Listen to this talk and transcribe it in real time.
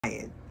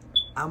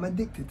I'm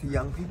addicted to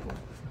young people.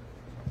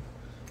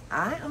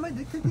 I am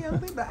addicted to young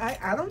people.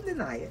 I don't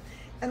deny it.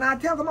 And I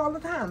tell them all the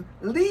time,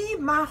 leave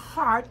my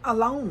heart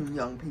alone,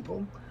 young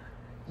people.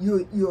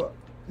 You're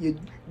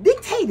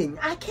dictating.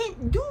 I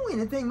can't do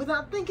anything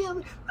without thinking,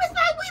 Miss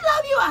Mac, we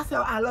love you. I said,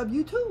 I love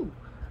you too.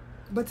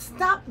 But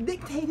stop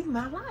dictating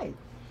my life.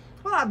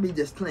 Well, I'd be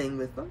just playing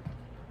with them.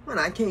 When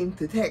I came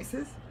to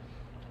Texas,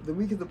 the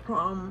week of the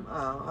prom,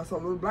 I saw a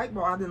little black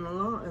boy out in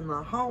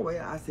the hallway.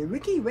 I said,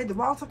 Ricky, you ready to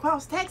waltz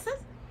across Texas?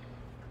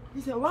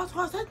 He said, waltz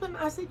across Texas?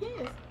 I said,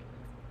 yes.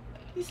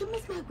 He said,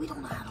 Miss Mac, we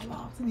don't know how to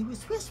waltz. And he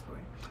was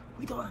whispering.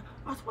 We don't.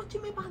 I said, what do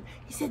you mean by that?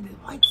 He said, the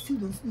white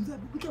students do that,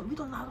 but we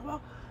don't know how to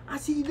waltz. I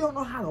said, you don't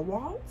know how to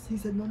waltz? He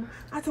said, no.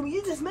 I said, well,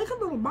 you just make a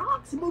little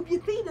box and move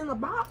your feet in a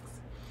box.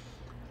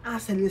 I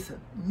said,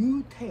 listen,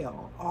 you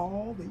tell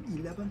all the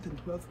 11th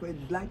and 12th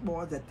grade black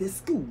boys at this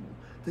school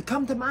to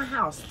come to my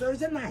house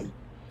Thursday night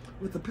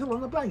with a pillow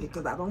and a blanket,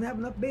 because I don't have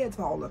enough beds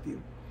for all of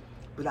you.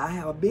 But I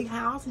have a big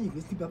house and you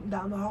can sleep up and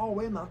down the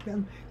hallway. And my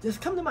friend, just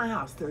come to my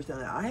house Thursday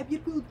night. I have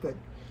your food fed.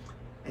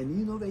 And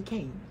you know they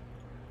came.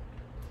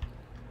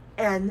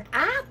 And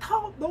I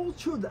taught those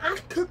children, I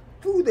cooked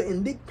food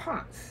in big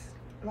pots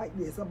like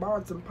this. I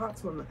borrowed some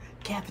pots from the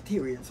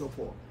cafeteria and so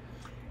forth.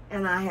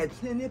 And I had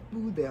plenty of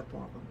food there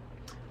for them.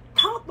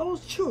 Taught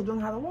those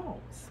children how to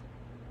waltz.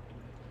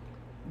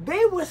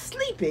 They were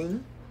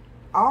sleeping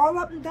all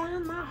up and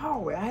down my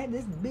hallway. I had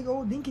this big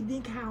old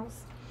dinky-dink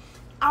house.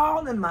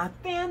 All in my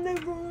family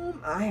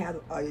room. I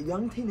had a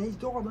young teenage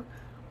daughter,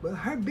 but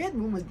her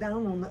bedroom was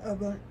down on the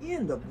other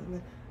end of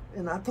it.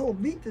 And I told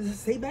Vic to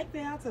stay back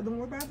there. I said, don't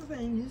worry about the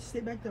thing. You just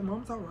stay back there.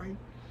 Mom's all right.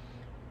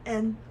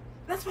 And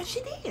that's what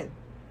she did.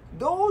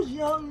 Those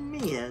young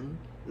men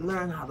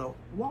learned how to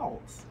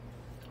waltz.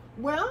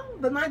 Well,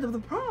 the night of the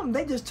prom,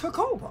 they just took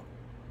over.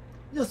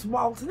 Just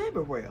waltzing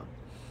everywhere.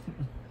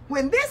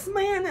 When this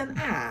man and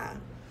I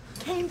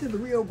came to the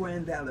Rio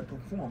Grande Valley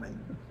performing,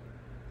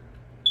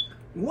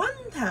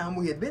 one time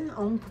we had been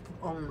somewhere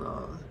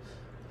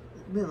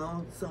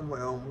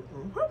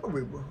where were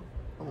we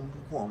on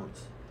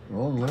performance?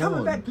 Oh, Lord.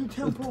 Coming back through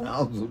Temple.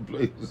 1,000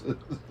 places.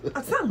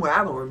 Somewhere,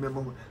 I don't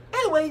remember.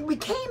 Anyway, we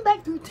came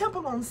back through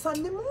Temple on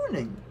Sunday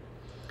morning.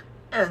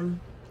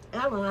 And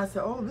Alan and I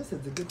said, oh, this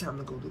is a good time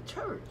to go to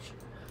church.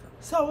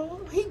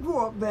 So he grew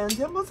up there in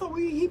Temple, so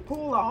he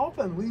pulled off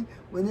and we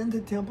went into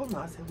Temple. And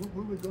I said,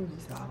 where we going?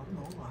 He said, I don't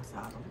know. I said,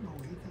 I don't know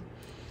anything.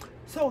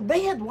 So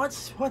they had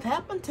watched what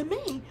happened to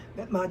me,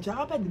 that my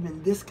job had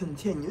been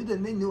discontinued,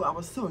 and they knew I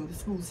was suing the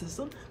school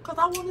system because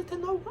I wanted to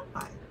know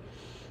why.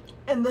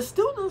 And the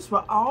students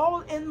were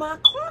all in my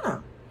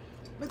corner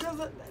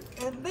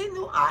and they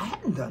knew I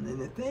hadn't done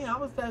anything. I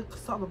was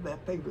sort of their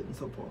favorite and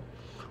so forth.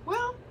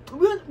 Well,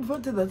 we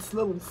went to this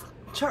little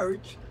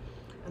church,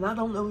 and I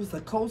don't know if it's the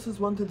closest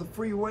one to the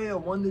freeway or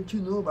one that you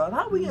knew about.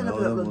 How we ended up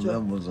at that little church?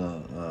 That was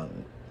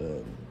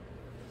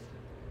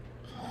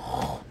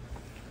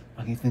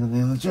I can't think of the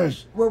name of the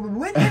church. Well, we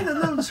went in the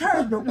little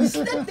church, but we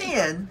slipped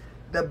in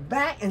the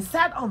back and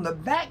sat on the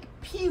back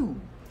pew.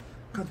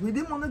 Because we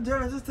didn't want to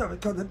join the service.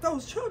 Because if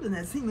those children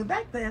had seen me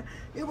back there,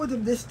 it would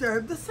have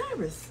disturbed the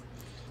service.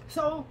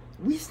 So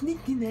we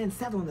sneaked in there and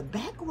sat on the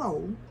back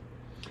row.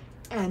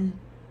 And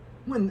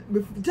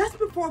just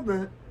before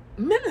the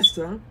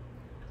minister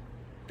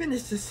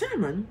finished the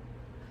sermon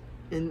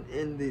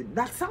in the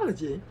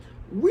doxology,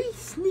 we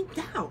sneaked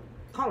out,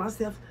 called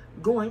ourselves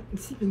going and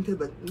sleeping to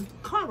the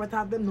car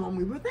without them knowing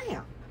we were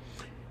there.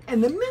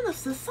 And the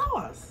minister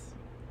saw us.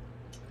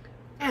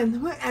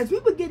 And as we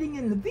were getting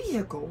in the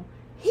vehicle,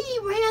 he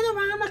ran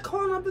around the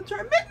corner of the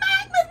church. Miss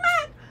Mac, Miss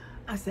Mac.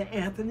 I said,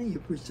 Anthony, you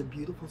preached a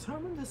beautiful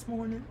sermon this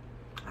morning.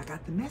 I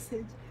got the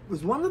message. It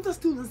was one of the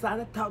students I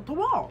had taught to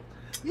walk.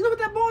 You know what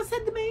that boy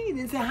said to me? He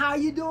didn't say, how are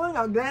you doing?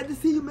 I'm glad to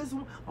see you, Miss,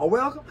 or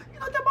welcome. You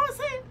know what that boy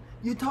said?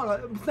 You taught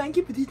her, thank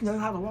you for teaching us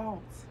how to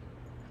waltz.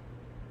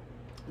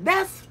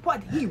 That's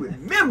what he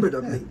remembered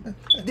of me.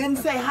 Didn't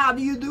say, how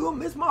do you do,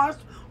 Miss Marsh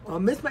or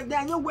Miss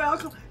McDaniel,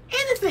 welcome.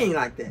 Anything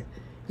like that.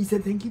 He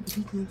said, thank you for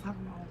teaching us how to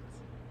waltz.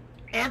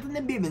 Anthony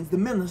Bibbins, the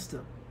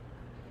minister.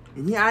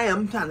 And here I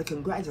am trying to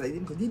congratulate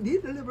him because he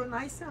did deliver a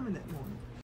nice sermon that morning.